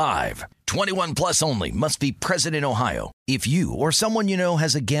Bet365. 21 plus only. Must be present in Ohio. If you or someone you know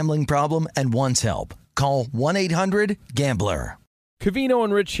has a gambling problem and wants help, call 1-800-GAMBLER. Covino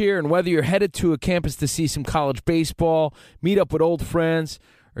and Rich here, and whether you're headed to a campus to see some college baseball, meet up with old friends,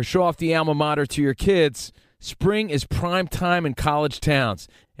 or show off the alma mater to your kids, spring is prime time in college towns.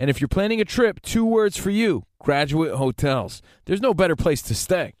 And if you're planning a trip, 2 words for you: Graduate Hotels. There's no better place to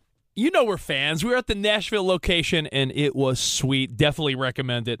stay. You know we're fans. We were at the Nashville location, and it was sweet. Definitely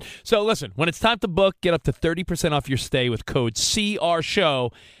recommend it. So listen, when it's time to book, get up to 30% off your stay with code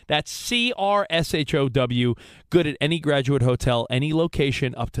CRSHOW. That's CRSHOW. Good at any Graduate Hotel, any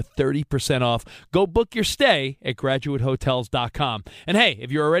location, up to 30% off. Go book your stay at graduatehotels.com. And hey,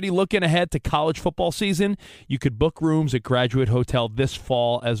 if you're already looking ahead to college football season, you could book rooms at Graduate Hotel this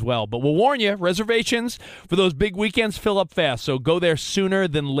fall as well. But we'll warn you, reservations for those big weekends fill up fast, so go there sooner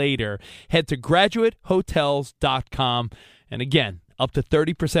than later. Head to graduatehotels.com. And again, up to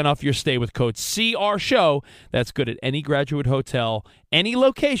 30% off your stay with code CRSHOW. That's good at any Graduate Hotel, any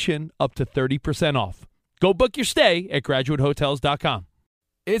location, up to 30% off. Go book your stay at graduatehotels.com.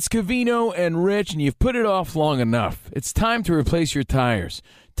 It's Covino and Rich, and you've put it off long enough. It's time to replace your tires.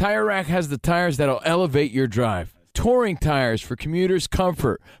 Tire Rack has the tires that'll elevate your drive. Touring tires for commuters'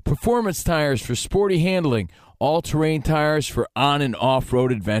 comfort, performance tires for sporty handling, all-terrain tires for on- and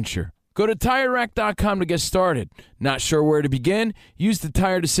off-road adventure. Go to TireRack.com to get started. Not sure where to begin? Use the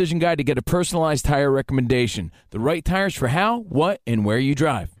Tire Decision Guide to get a personalized tire recommendation. The right tires for how, what, and where you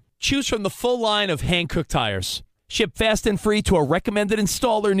drive. Choose from the full line of Hankook tires. Ship fast and free to a recommended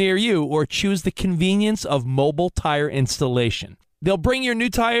installer near you, or choose the convenience of mobile tire installation. They'll bring your new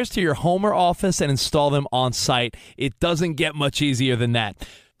tires to your home or office and install them on site. It doesn't get much easier than that.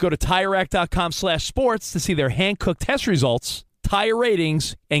 Go to TireRack.com/sports to see their Hankook test results, tire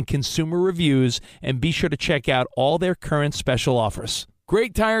ratings, and consumer reviews, and be sure to check out all their current special offers.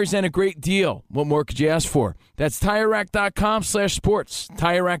 Great tires and a great deal. What more could you ask for? That's TireRack.com/sports.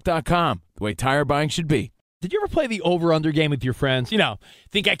 TireRack.com, the way tire buying should be. Did you ever play the over-under game with your friends? You know,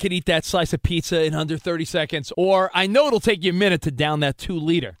 think I could eat that slice of pizza in under 30 seconds? Or I know it'll take you a minute to down that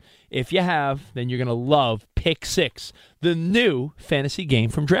 2-liter. If you have, then you're going to love Pick Six, the new fantasy game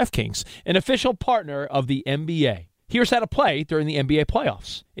from DraftKings, an official partner of the NBA. Here's how to play during the NBA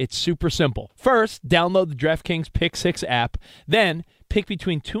playoffs. It's super simple. First, download the DraftKings Pick Six app. Then, pick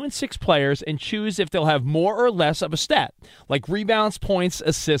between 2 and 6 players and choose if they'll have more or less of a stat, like rebounds, points,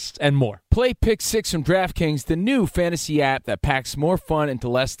 assists, and more. Play Pick Six from DraftKings, the new fantasy app that packs more fun into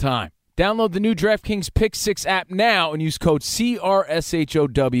less time. Download the new DraftKings Pick Six app now and use code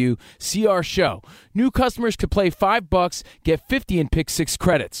CRSHOW, CRSHOW. New customers could play $5, get 50 in Pick Six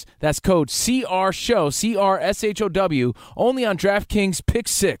credits. That's code CRSHOW, CRSHOW, only on DraftKings Pick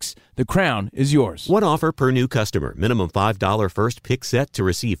Six. The crown is yours. One offer per new customer. Minimum $5 first pick set to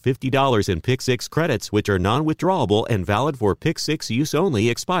receive $50 in Pick Six credits, which are non-withdrawable and valid for Pick Six use only.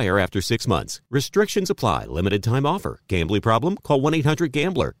 Expire after 6 months. Restrictions apply. Limited time offer. Gambling problem? Call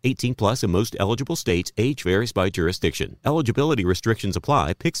 1-800-GAMBLER. 18 plus in most eligible states. Age varies by jurisdiction. Eligibility restrictions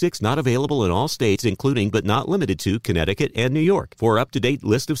apply. Pick Six not available in all states, including but not limited to Connecticut and New York. For up-to-date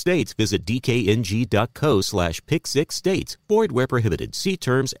list of states, visit dkng.co/pick6states. Void where prohibited. See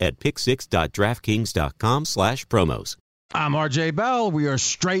terms at pick6.draftkings.com/promos. I'm RJ Bell. We are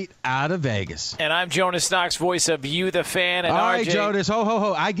straight out of Vegas. And I'm Jonas Knox, voice of You, the Fan. And All right, RJ... Jonas. Ho, ho,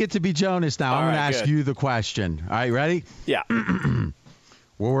 ho. I get to be Jonas now. I'm going to ask you the question. All right, ready? Yeah. Well,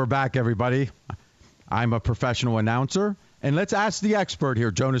 we're back, everybody. I'm a professional announcer. And let's ask the expert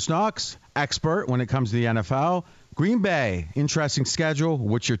here, Jonas Knox, expert when it comes to the NFL. Green Bay, interesting schedule.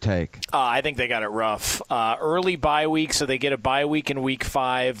 What's your take? I think they got it rough. Early bye week, so they get a bye week in week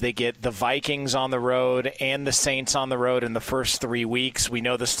 5. They get the Vikings on the road and the Saints on the road in the first 3 weeks. We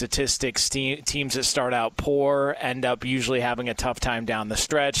know the statistics. Teams that start out poor end up usually having a tough time down the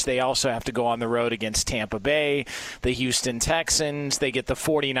stretch. They also have to go on the road against Tampa Bay, the Houston Texans. They get the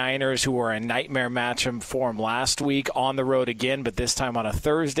 49ers, who were a nightmare matchup for them last week, on the road again, but this time on a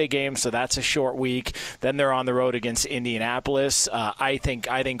Thursday game, so that's a short week. Then they're on the road against Indianapolis. I think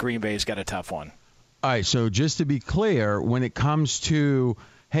Green Bay's got a tough one. All right, so just to be clear, when it comes to,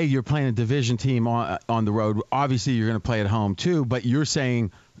 hey, you're playing a division team on the road, obviously you're going to play at home too, but you're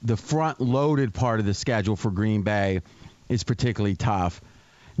saying the front-loaded part of the schedule for Green Bay is particularly tough.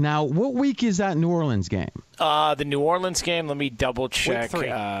 Now, what week is that New Orleans game? The New Orleans game, let me double-check.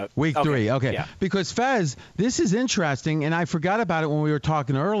 Week 3, okay. Yeah. Because, Fez, this is interesting, and I forgot about it when we were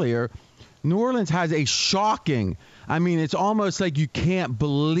talking earlier. New Orleans has a shocking, I mean, it's almost like you can't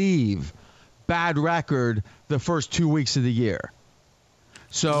believe bad record the first 2 weeks of the year.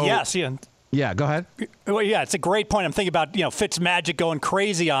 So Yes, yeah. Yeah, go ahead. Well, yeah, it's a great point. I'm thinking about, Fitzmagic going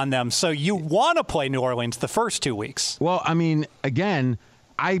crazy on them. So you want to play New Orleans the first 2 weeks. Well, I mean, again,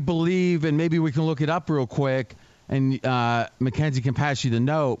 I believe, and maybe we can look it up real quick, and Mackenzie can pass you the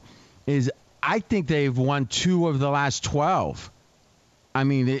note, is I think they've won 2 of the last 12. I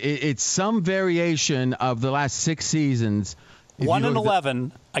mean, it's some variation of the last 6 seasons.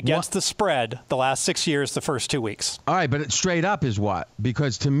 1-11 against the spread the last 6 years, the first 2 weeks. All right, but straight up is what?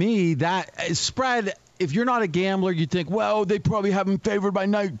 Because to me, that spread, if you're not a gambler, you think, well, they probably have them favored by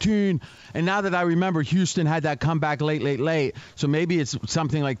 19. And now that I remember, Houston had that comeback late. So maybe it's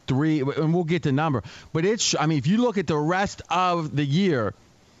something like 3, and we'll get the number. But if you look at the rest of the year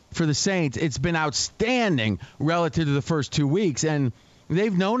for the Saints, it's been outstanding relative to the first 2 weeks. And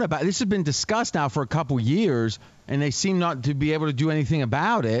they've known about this has been discussed now for a couple years, and they seem not to be able to do anything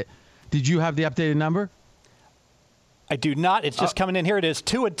about it. Did you have the updated number? I do not. It's just coming in. Here it is,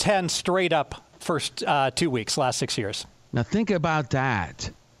 2-10 straight up first 2 weeks, last 6 years. Now think about that.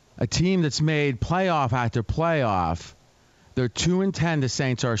 A team that's made playoff after playoff, they're 2-10. The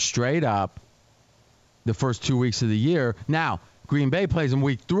Saints are straight up the first 2 weeks of the year. Now, Green Bay plays in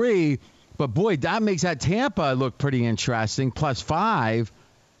week 3, but boy, that makes that Tampa look pretty interesting, +5.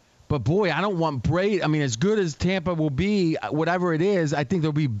 But boy, I don't want Brady. I mean, as good as Tampa will be, whatever it is, I think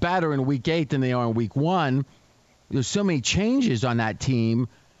they'll be better in week 8 than they are in week 1. There's so many changes on that team.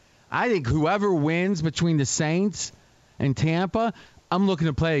 I think whoever wins between the Saints and Tampa, I'm looking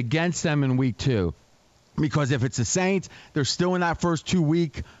to play against them in week 2. Because if it's the Saints, they're still in that first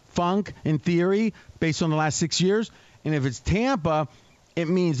 2-week funk, in theory, based on the last 6 years. And if it's Tampa, it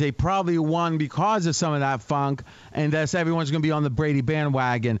means they probably won because of some of that funk, and thus everyone's going to be on the Brady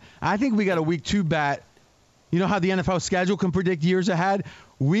bandwagon. I think we got a week 2 bet. You know how the NFL schedule can predict years ahead?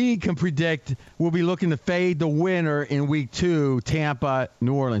 We can predict we'll be looking to fade the winner in week 2, Tampa,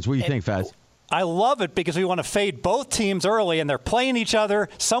 New Orleans. What do you think, Fez? I love it because we want to fade both teams early, and they're playing each other.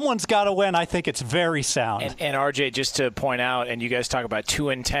 Someone's got to win. I think it's very sound. And RJ, just to point out, and you guys talk about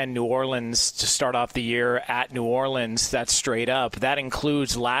 2-10 New Orleans to start off the year at New Orleans. That's straight up. That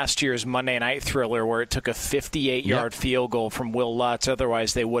includes last year's Monday Night Thriller, where it took a 58-yard field goal from Will Lutz.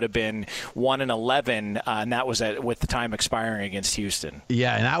 Otherwise, they would have been 1-11, and that was with the time expiring against Houston.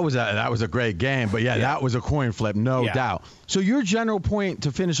 Yeah, and that was a great game. But that was a coin flip, no doubt. So your general point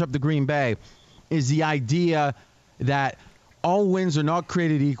to finish up the Green Bay is the idea that all wins are not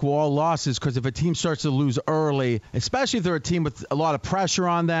created equal, all losses, because if a team starts to lose early, especially if they're a team with a lot of pressure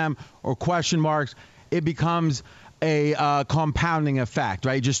on them or question marks, it becomes a compounding effect,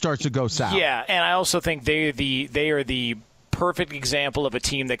 right? It just starts to go south. Yeah, and I also think they are the perfect example of a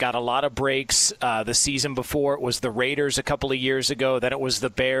team that got a lot of breaks the season before. It was the Raiders a couple of years ago. Then it was the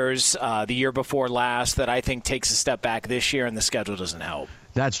Bears the year before last that I think takes a step back this year, and the schedule doesn't help.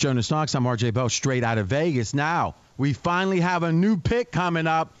 That's Jonas Knox. I'm RJ Bell, straight out of Vegas. Now, we finally have a new pick coming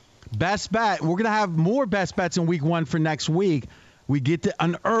up. Best bet. We're going to have more best bets in week 1 for next week. We get to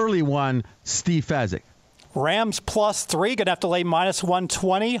an early one, Steve Fezzik. Rams +3, going to have to lay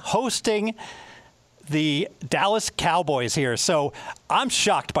 -120, hosting the Dallas Cowboys here. So I'm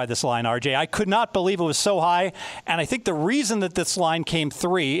shocked by this line, RJ. I could not believe it was so high. And I think the reason that this line came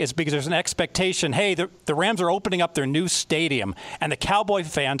 3 is because there's an expectation, hey, the Rams are opening up their new stadium, and the Cowboy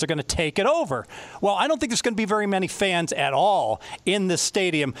fans are going to take it over. Well, I don't think there's going to be very many fans at all in this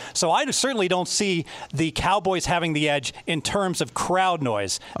stadium. So I certainly don't see the Cowboys having the edge in terms of crowd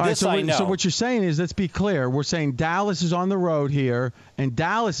noise. I know. So what you're saying is, let's be clear. We're saying Dallas is on the road here, and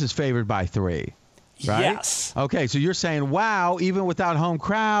Dallas is favored by 3. Right? Yes. Okay, so you're saying, wow, even without home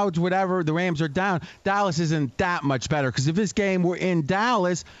crowds, whatever, the Rams are down. Dallas isn't that much better. Because if this game were in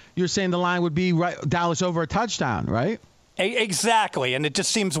Dallas, you're saying the line would be Dallas over a touchdown, right? Exactly, and it just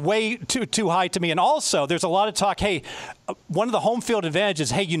seems way too high to me. And also, there's a lot of talk, hey, one of the home field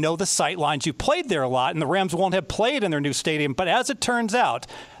advantages, hey, you know the sight lines. You played there a lot, and the Rams won't have played in their new stadium. But as it turns out,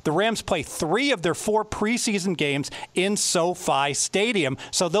 the Rams play 3 of their 4 preseason games in SoFi Stadium,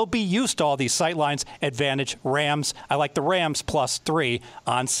 so they'll be used to all these sight lines. Advantage Rams. I like the Rams +3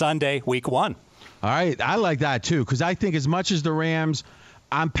 on Sunday, week 1. All right, I like that too, because I think as much as the Rams,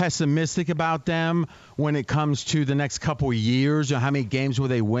 I'm pessimistic about them when it comes to the next couple of years or how many games will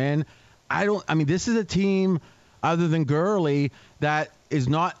they win. This is a team, other than Gurley, that is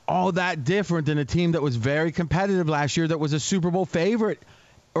not all that different than a team that was very competitive last year, that was a Super Bowl favorite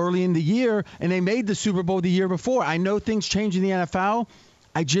early in the year, and they made the Super Bowl the year before. I know things change in the NFL.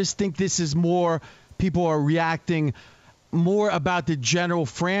 I just think this is more, people are reacting more about the general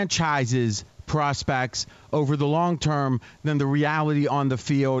franchises prospects over the long term than the reality on the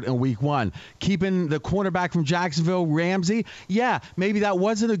field in week 1. Keeping the cornerback from Jacksonville, Ramsey, maybe that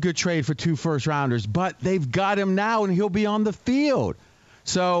wasn't a good trade for 2 first-rounders, but they've got him now and he'll be on the field.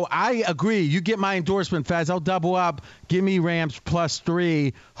 So I agree. You get my endorsement, Fez. I'll double up. Give me Rams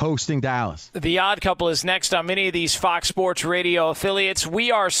 +3 hosting Dallas. The Odd Couple is next on many of these Fox Sports Radio affiliates. We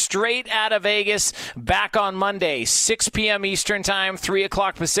are straight out of Vegas, back on Monday, 6 p.m. Eastern Time, 3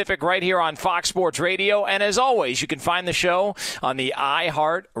 o'clock Pacific, right here on Fox Sports Radio. And as always, you can find the show on the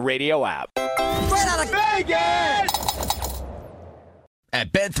iHeart Radio app. Straight out of Vegas!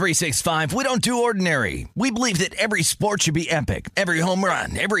 At Bet365, we don't do ordinary. We believe that every sport should be epic. Every home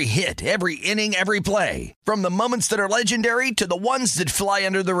run, every hit, every inning, every play. From the moments that are legendary to the ones that fly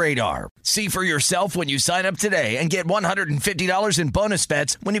under the radar. See for yourself when you sign up today and get $150 in bonus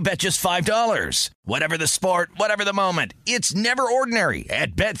bets when you bet just $5. Whatever the sport, whatever the moment, it's never ordinary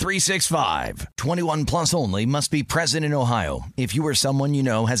at Bet365. 21 plus only. Must be present in Ohio. If you or someone you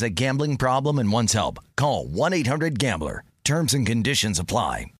know has a gambling problem and wants help, call 1-800-GAMBLER. Terms and conditions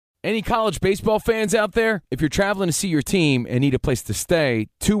apply. Any college baseball fans out there? If you're traveling to see your team and need a place to stay,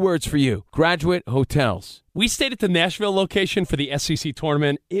 2 words for you: Graduate Hotels. We stayed at the Nashville location for the SEC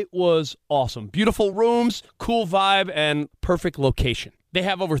tournament. It was awesome. Beautiful rooms, cool vibe, and perfect location. They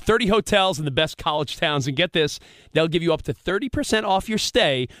have over 30 hotels in the best college towns, and get this, they'll give you up to 30% off your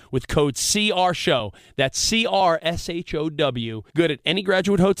stay with code CRSHOW. That's CRSHOW. Good at any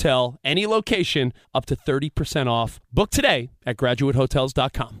Graduate Hotel, any location, up to 30% off. Book today at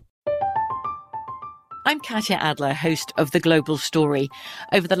graduatehotels.com. I'm Katya Adler, host of The Global Story.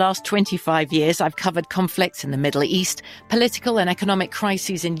 Over the last 25 years, I've covered conflicts in the Middle East, political and economic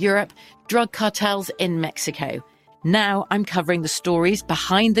crises in Europe, drug cartels in Mexico. Now I'm covering the stories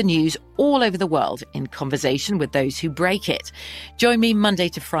behind the news all over the world in conversation with those who break it. Join me Monday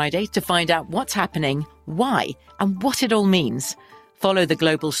to Friday to find out what's happening, why, and what it all means. Follow The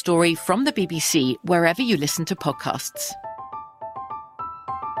Global Story from the BBC wherever you listen to podcasts.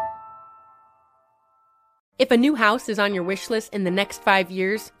 If a new house is on your wish list in the next 5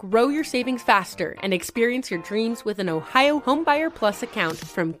 years, grow your savings faster and experience your dreams with an Ohio Homebuyer Plus account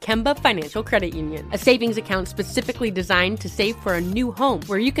from Kemba Financial Credit Union. A savings account specifically designed to save for a new home,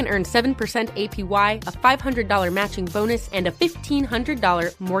 where you can earn 7% APY, a $500 matching bonus, and a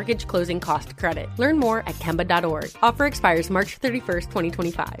 $1,500 mortgage closing cost credit. Learn more at Kemba.org. Offer expires March 31st,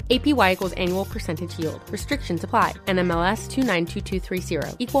 2025. APY equals annual percentage yield. Restrictions apply. NMLS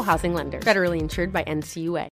 292230. Equal housing lender. Federally insured by NCUA.